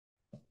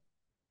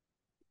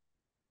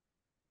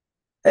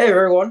Hey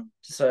everyone.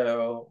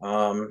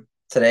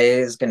 Today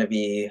is going to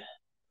be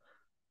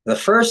the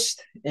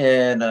first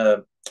in a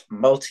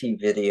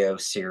multi-video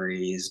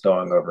series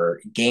going over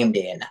game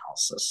day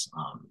analysis.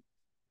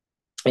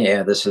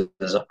 This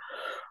is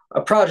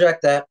a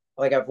project that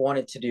I've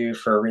wanted to do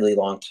for a really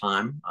long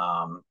time.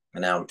 And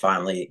now I'm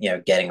finally,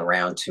 getting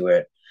around to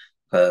it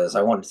because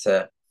I wanted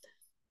to,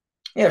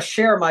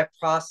 share my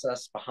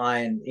process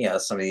behind,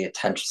 some of the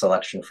attention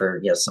selection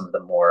for, some of the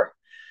more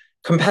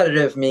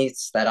competitive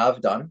meets that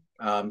I've done.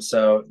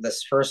 So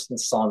this first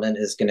installment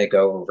is going to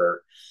go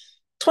over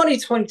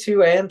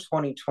 2022 and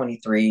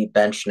 2023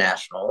 bench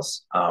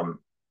nationals.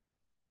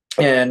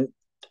 And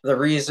the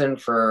reason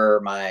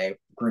for my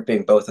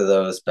grouping both of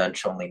those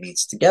bench only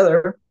meets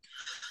together,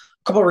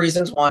 a couple of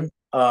reasons. One,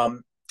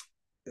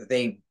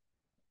 they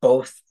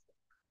both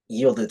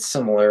yielded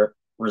similar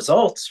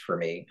results for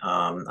me.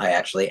 I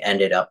actually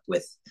ended up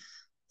with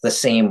the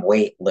same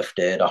weight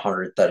lifted,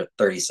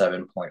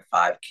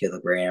 137.5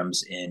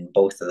 kilograms in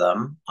both of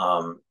them.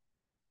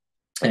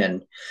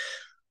 And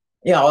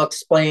I'll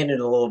explain in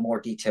a little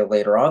more detail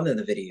later on in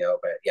the video.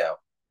 But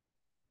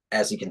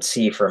as you can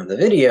see from the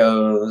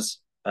videos,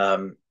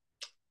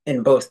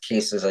 in both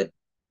cases,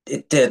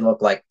 it did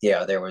look like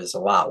there was a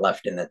lot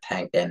left in the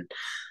tank, and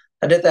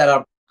I did that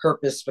on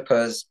purpose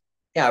because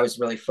I was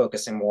really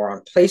focusing more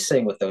on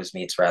placing with those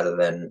meets rather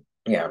than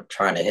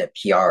trying to hit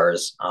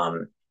PRs.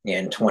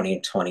 In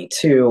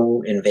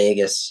 2022 in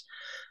Vegas,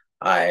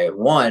 I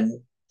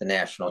won the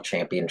national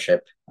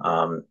championship.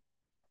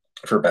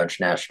 For bench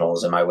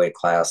nationals in my weight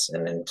class.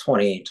 And in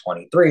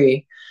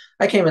 2023,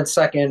 I came in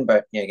second,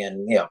 but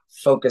again,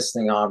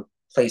 focusing on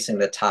placing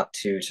the top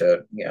two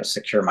to,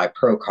 secure my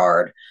pro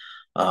card.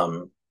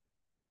 Um,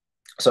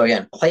 so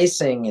again,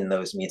 placing in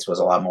those meets was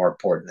a lot more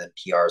important than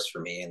PRs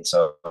for me. And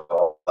so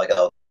I'll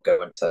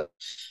go into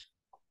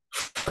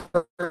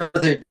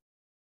further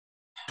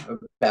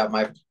about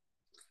my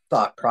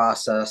thought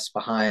process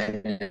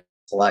behind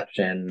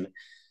selection.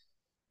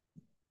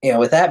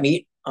 With that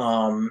meet,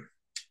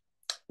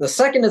 the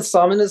second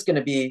installment is going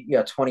to be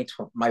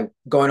 2020 my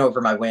going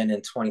over my win in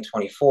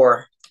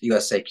 2024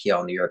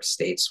 USAPL New York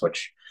States,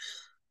 which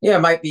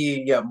might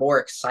be more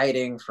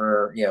exciting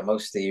for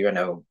most of you. I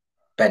know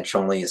bench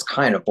only is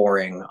kind of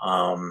boring.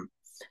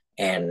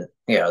 And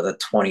the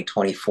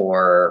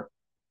 2024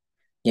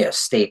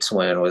 states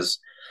win was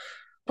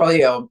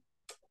probably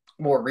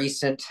more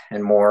recent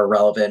and more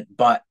relevant.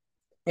 But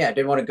I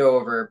did want to go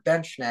over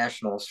bench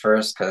nationals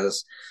first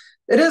because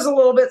it is a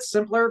little bit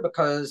simpler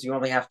because you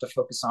only have to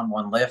focus on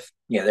one lift.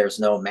 There's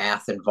no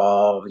math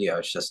involved.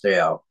 It's just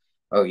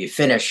oh, you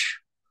finish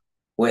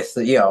with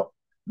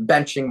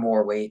benching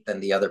more weight than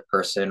the other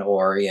person,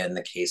 or in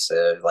the case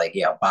of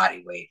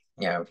body weight,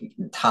 if you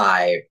can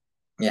tie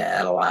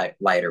at a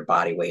lighter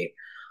body weight.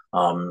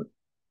 Um,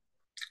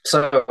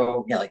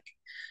 so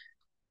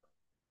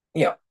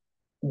you know,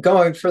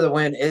 going for the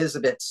win is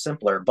a bit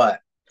simpler, but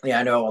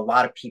I know a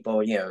lot of people,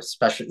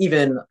 especially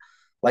even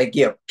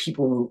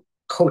people who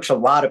coach a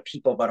lot of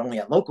people, but only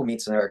at local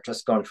meets and they're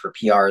just going for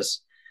PRs.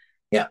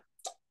 Yeah,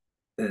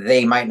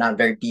 they might not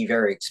be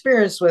very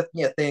experienced with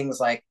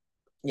things like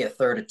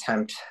third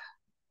attempt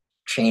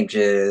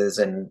changes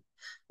and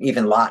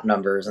even lot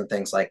numbers and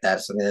things like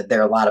that. So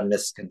there are a lot of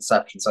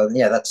misconceptions. So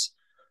that's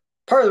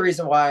part of the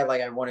reason why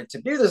I wanted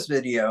to do this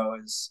video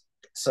is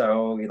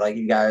so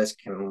you guys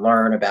can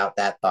learn about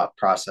that thought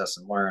process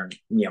and learn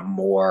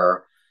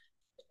more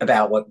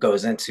about what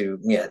goes into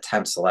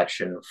attempt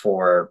selection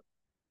for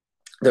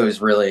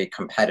those really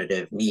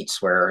competitive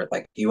meets where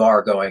you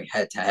are going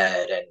head to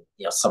head, and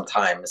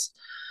sometimes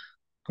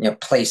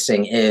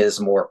placing is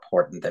more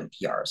important than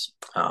PRs.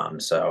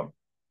 So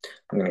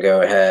I'm going to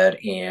go ahead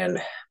and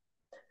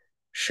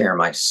share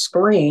my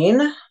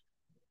screen.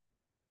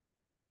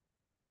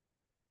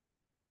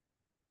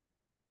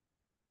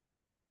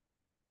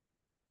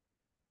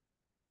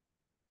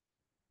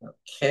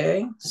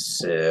 Okay,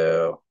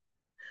 so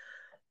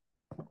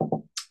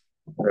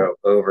go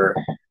over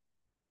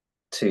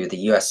to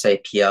the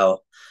USAPL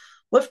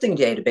lifting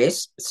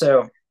database.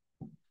 So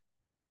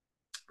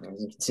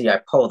as you can see, I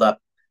pulled up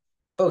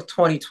both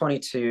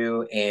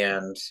 2022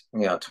 and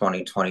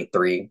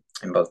 2023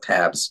 in both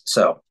tabs.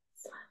 So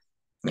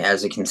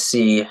as you can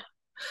see,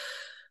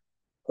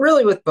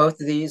 really with both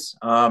of these,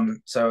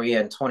 in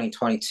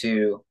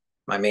 2022,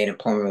 my main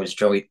opponent was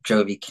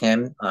Jovi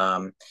Kim.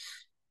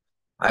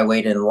 I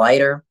weighed in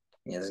lighter,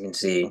 as you can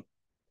see.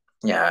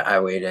 I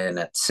weighed in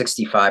at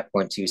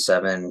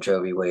 65.27.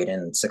 Jovi weighed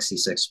in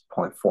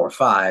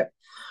 66.45.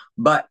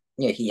 But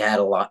he had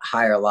a lot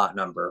higher lot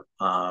number.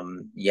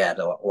 He had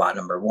a lot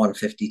number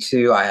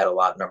 152. I had a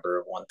lot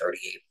number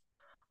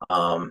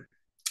 138.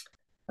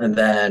 And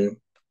then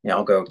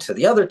I'll go to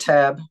the other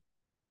tab,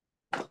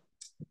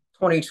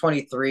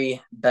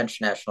 2023 bench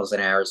nationals in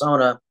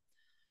Arizona.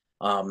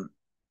 Um,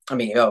 I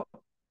mean,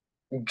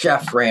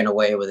 Jeff ran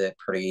away with it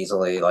pretty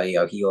easily.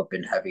 He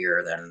opened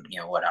heavier than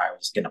what I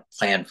was going to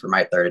plan for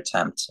my third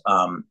attempt.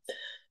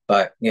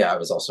 But I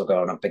was also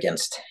going up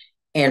against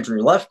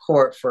Andrew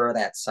Leftcourt for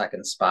that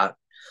second spot.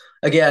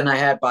 again, I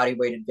had body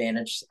weight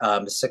advantage,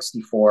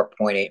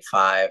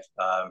 64.85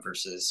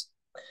 versus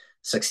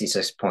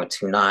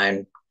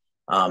 66.29.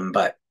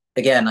 But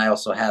again, I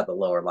also had the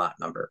lower lot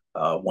number,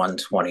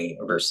 120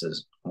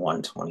 versus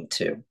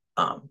 122.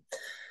 And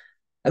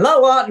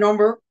that lot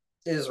number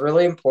is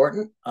really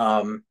important.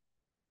 Kind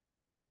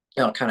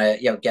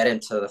of, get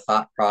into the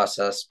thought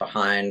process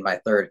behind my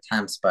third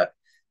attempts. But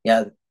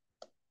yeah,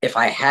 if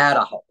I had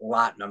a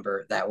lot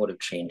number, that would have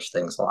changed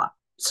things a lot.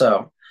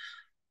 So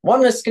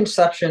one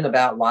misconception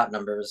about lot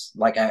numbers,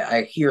 like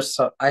I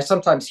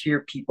sometimes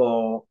hear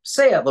people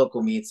say at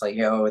local meets, like,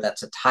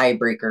 that's a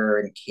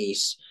tiebreaker in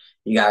case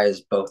you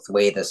guys both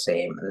weigh the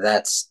same.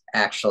 That's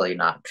actually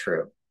not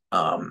true.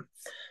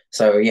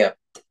 So yeah,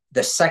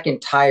 the second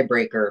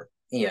tiebreaker,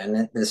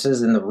 and this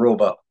is in the rule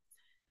book.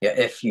 Yeah,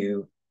 if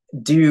you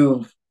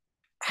do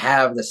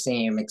have the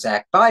same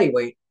exact body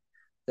weight,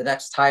 the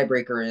next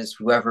tiebreaker is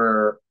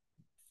whoever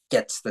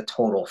gets the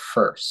total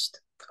first.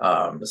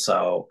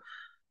 So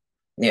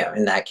yeah,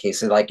 in that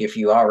case, like if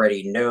you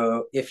already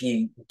know, if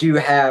you do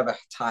have a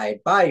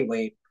tied body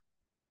weight,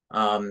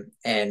 and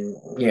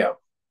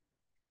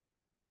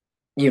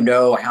you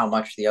know how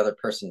much the other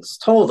person's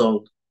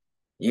totaled,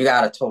 you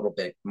got a total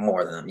bit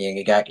more than them.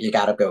 You got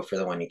to go for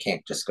the one. You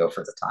can't just go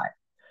for the tie.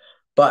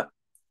 But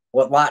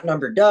what lot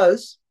number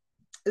does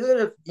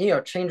is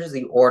it changes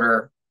the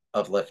order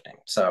of lifting.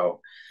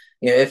 So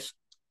if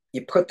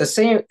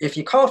if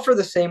you call for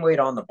the same weight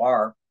on the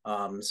bar,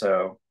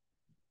 so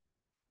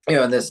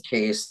in this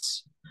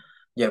case,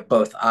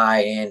 both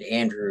I and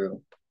Andrew,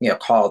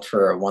 called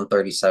for a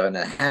 137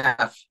 and a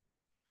half.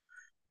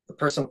 The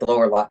person with the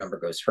lower lot number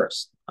goes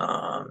first.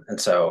 And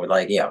so,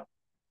 like,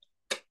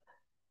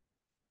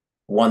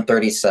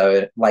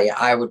 137, like,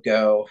 I would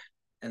go,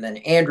 and then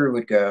Andrew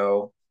would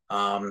go.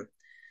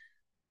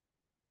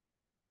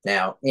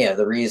 Now,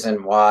 the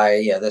reason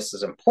why, this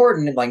is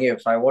important, like,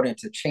 if I wanted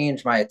to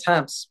change my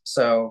attempts,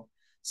 so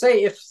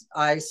if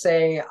I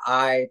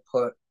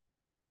put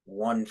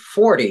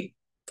 140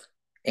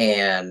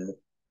 and,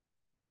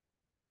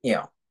 you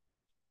know,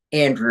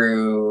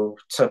 Andrew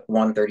took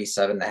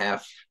 137 and a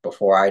half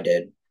before I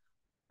did,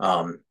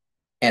 and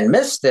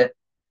missed it,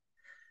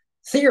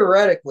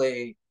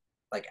 theoretically,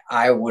 like,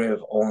 I would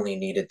have only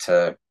needed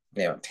to,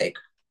 take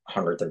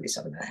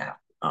 137 and a half.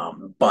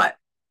 But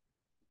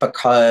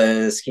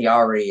because he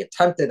already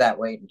attempted that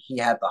weight and he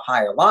had the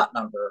higher lot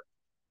number,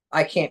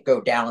 I can't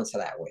go down to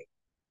that weight.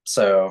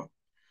 So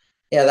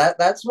yeah,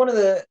 that's one of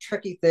the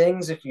tricky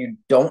things if you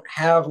don't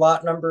have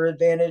lot number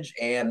advantage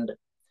and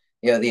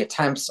the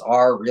attempts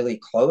are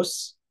really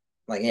close.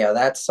 Like,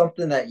 that's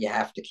something that you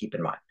have to keep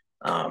in mind.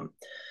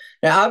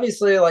 Now,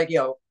 obviously, like,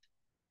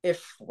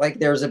 if like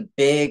there's a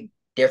big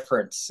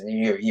difference and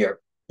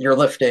you're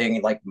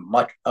lifting like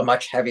a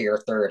much heavier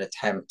third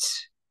attempt,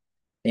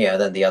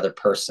 than the other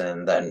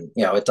person, then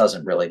it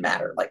doesn't really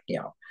matter. Like,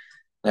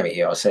 I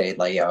mean, say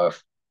like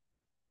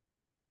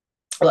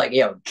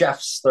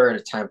Jeff's third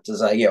attempt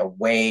is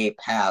way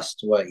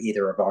past what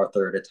either of our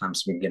third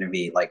attempts are going to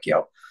be. Like,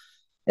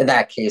 in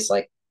that case,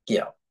 like,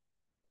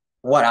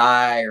 what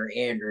I or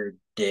Andrew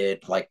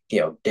did, like,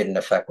 didn't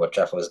affect what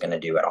Jeff was going to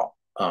do at all.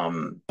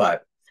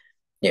 But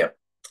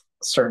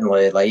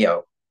certainly, like,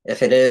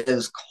 if it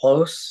is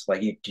close,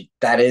 like,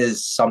 that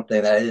is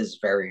something that is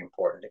very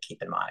important to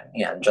keep in mind.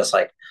 And just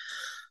like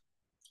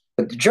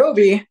with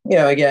Jovi,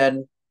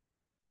 again,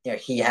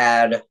 he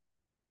had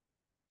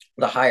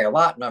the higher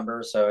lot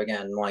number. So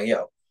again, like,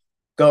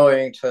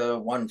 going to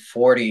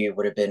 140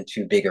 would have been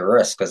too big a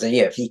risk because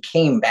if he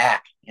came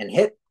back and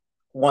hit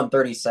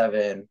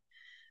 137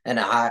 and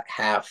a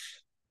half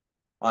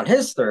on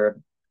his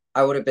third,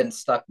 I would have been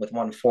stuck with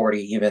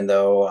 140, even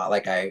though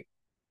like I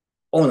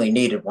only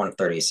needed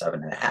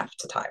 137 and a half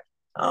to tie.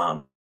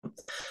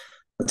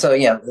 So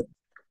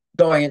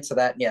going into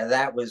that,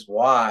 that was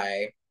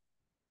why,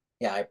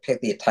 I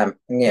picked the attempt.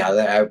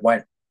 That I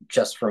went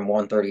just from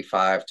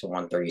 135 to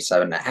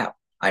 137 and a half.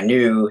 I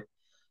knew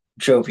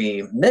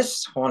Jovi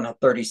missed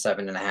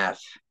 137 and a half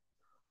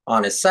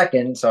on his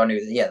second, so I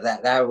knew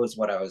that was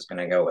what I was going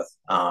to go with.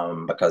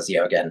 Because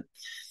again,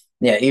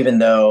 even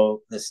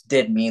though this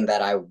did mean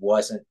that I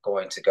wasn't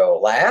going to go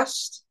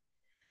last,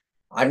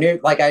 I knew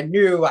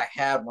I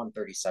had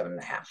 137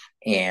 and a half,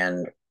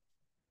 and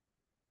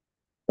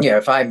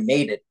if I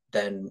made it,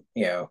 then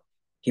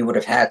he would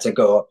have had to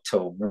go up to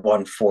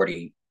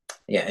 140,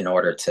 in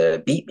order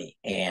to beat me.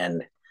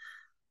 And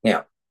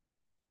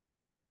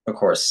of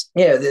course,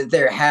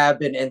 there have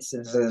been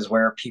instances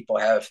where people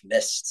have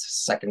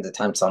missed second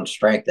attempts on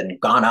strength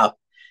and gone up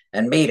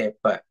and made it,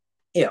 but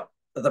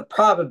the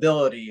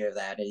probability of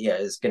that,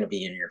 is going to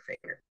be in your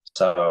favor.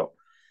 So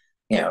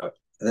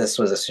this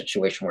was a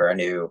situation where I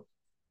knew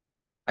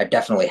I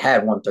definitely had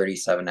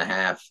 137 and a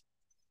half.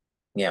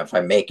 If I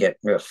make it,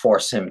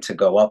 force him to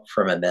go up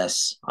from a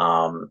miss.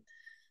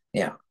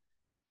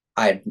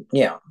 I'd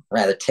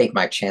rather take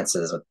my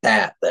chances with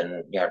that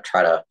than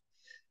try to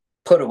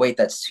put a weight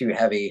that's too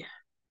heavy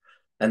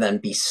and then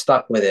be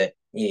stuck with it,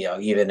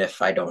 even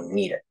if I don't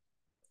need it.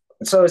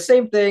 And so the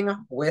same thing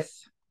with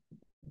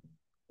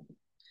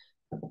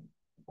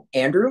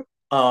Andrew.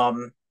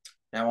 Now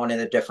one of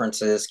the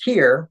differences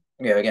here,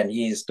 again,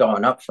 he's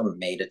going up from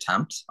made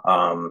attempt.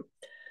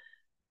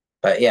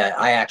 But yeah,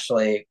 I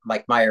actually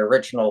like my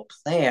original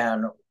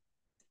plan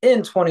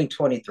in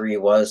 2023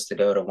 was to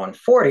go to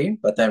 140,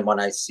 but then when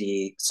I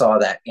saw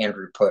that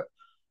Andrew put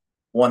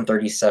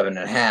 137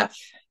 and a half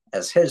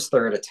as his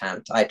third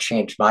attempt, I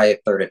changed my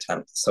third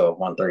attempt so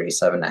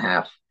 137 and a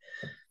half.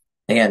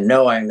 Again,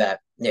 knowing that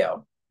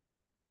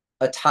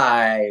a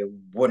tie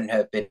wouldn't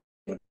have been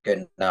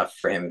good enough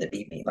for him to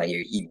beat me. Like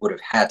he would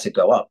have had to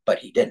go up, but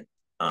he didn't.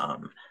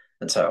 And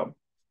so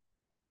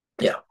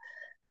yeah,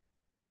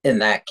 in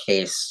that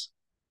case,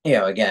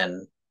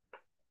 again,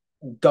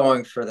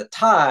 going for the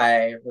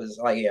tie was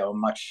like a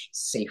much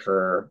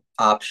safer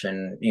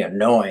option,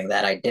 knowing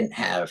that I didn't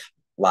have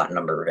lot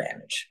number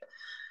advantage.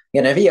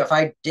 And if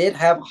I did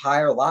have a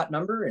higher lot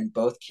number in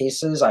both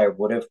cases, I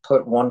would have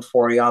put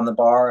 140 on the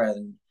bar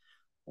and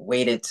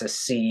waited to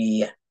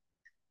see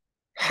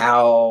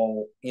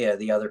how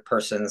the other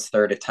person's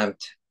third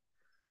attempt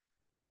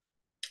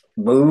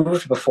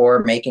moved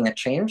before making a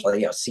change.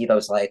 Like see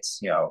those lights.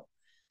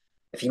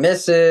 If he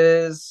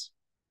misses,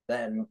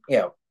 then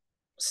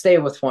stay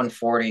with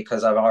 140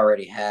 because I've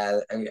already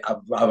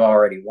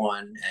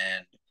won,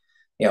 and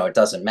it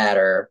doesn't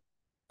matter.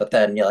 But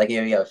then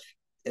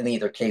in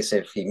either case,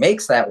 if he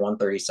makes that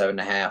 137 and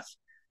a half,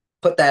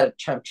 put that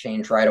attempt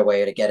change right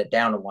away to get it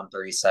down to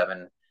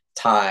 137,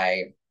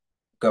 tie,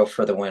 go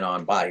for the win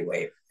on body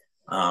weight.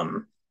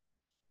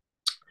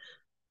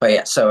 But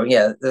yeah, so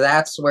yeah,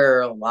 that's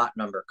where a lot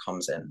number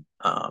comes in.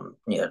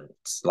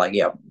 It's like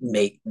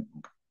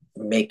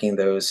making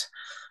those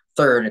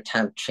third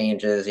attempt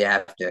changes, you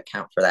have to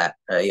account for that,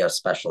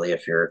 especially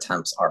if your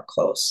attempts are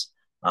close.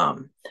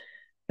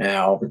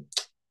 Now,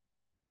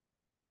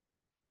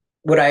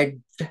 would I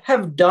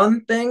have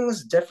done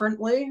things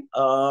differently?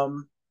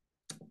 In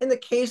the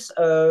case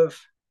of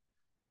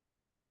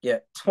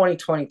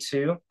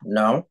 2022,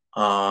 no.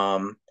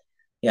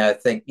 I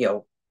think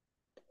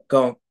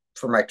going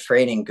for my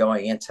training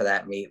going into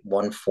that meet,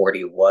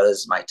 140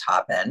 was my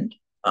top end.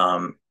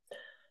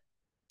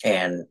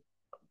 And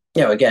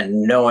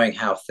again, knowing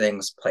how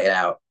things played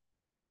out,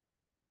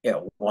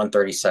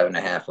 137 and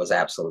a half was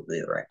absolutely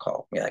the right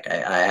call. Like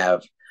I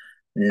have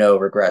no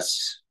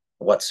regrets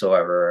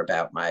whatsoever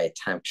about my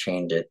attempt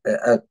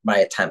my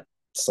attempt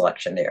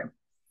selection there.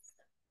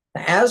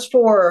 As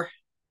for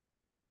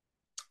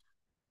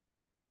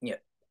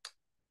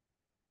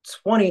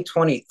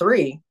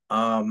 2023,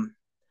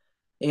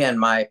 again,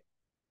 my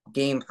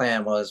game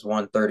plan was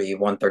 130,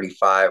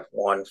 135,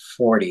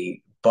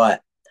 140,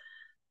 but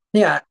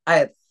I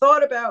had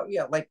thought about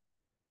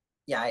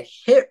I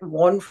hit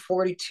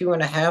 142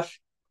 and a half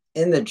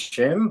in the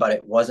gym, but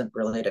it wasn't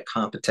really the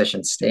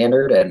competition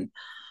standard. And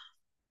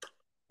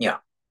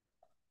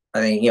I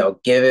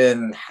think,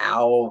 given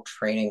how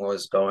training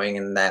was going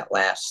in that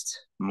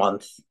last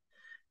month,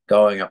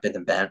 going up in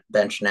the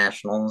bench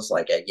nationals,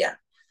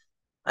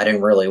 I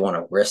didn't really want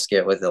to risk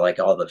it with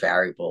all the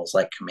variables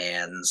like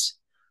commands,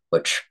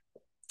 which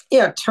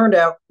it turned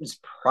out was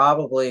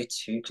probably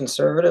too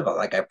conservative.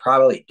 Like I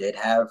probably did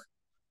have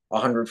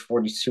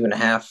 142 and a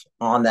half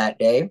on that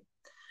day,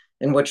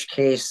 in which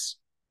case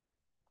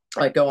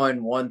like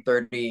going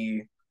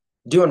 130,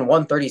 doing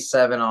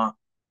 137 on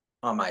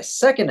my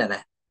second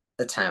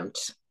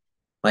attempt,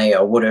 I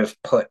would have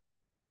put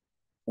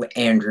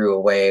Andrew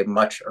away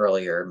much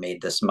earlier,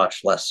 made this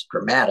much less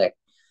dramatic,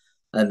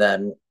 and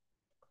then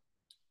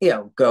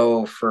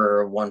go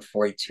for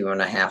 142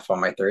 and a half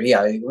on my third.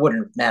 Yeah, it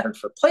wouldn't have mattered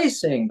for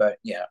placing, but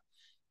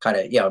kind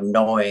of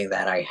knowing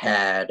that I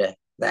had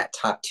that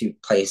top two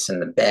place in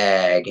the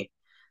bag,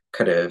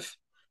 could have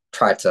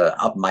tried to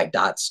up my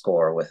dot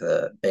score with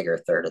a bigger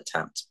third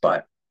attempt.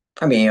 But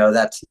I mean,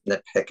 that's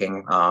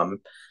nitpicking.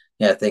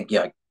 I think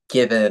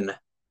given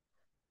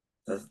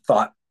the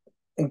thought,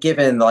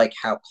 given like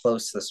how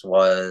close this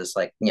was,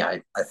 I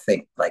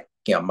think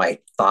my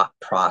thought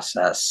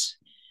process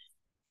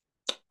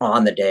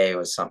on the day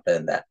was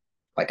something that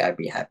I'd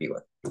be happy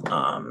with.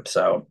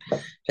 So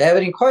if you have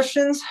any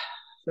questions,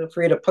 feel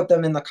free to put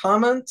them in the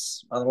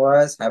comments.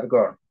 Otherwise, have a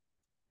good one.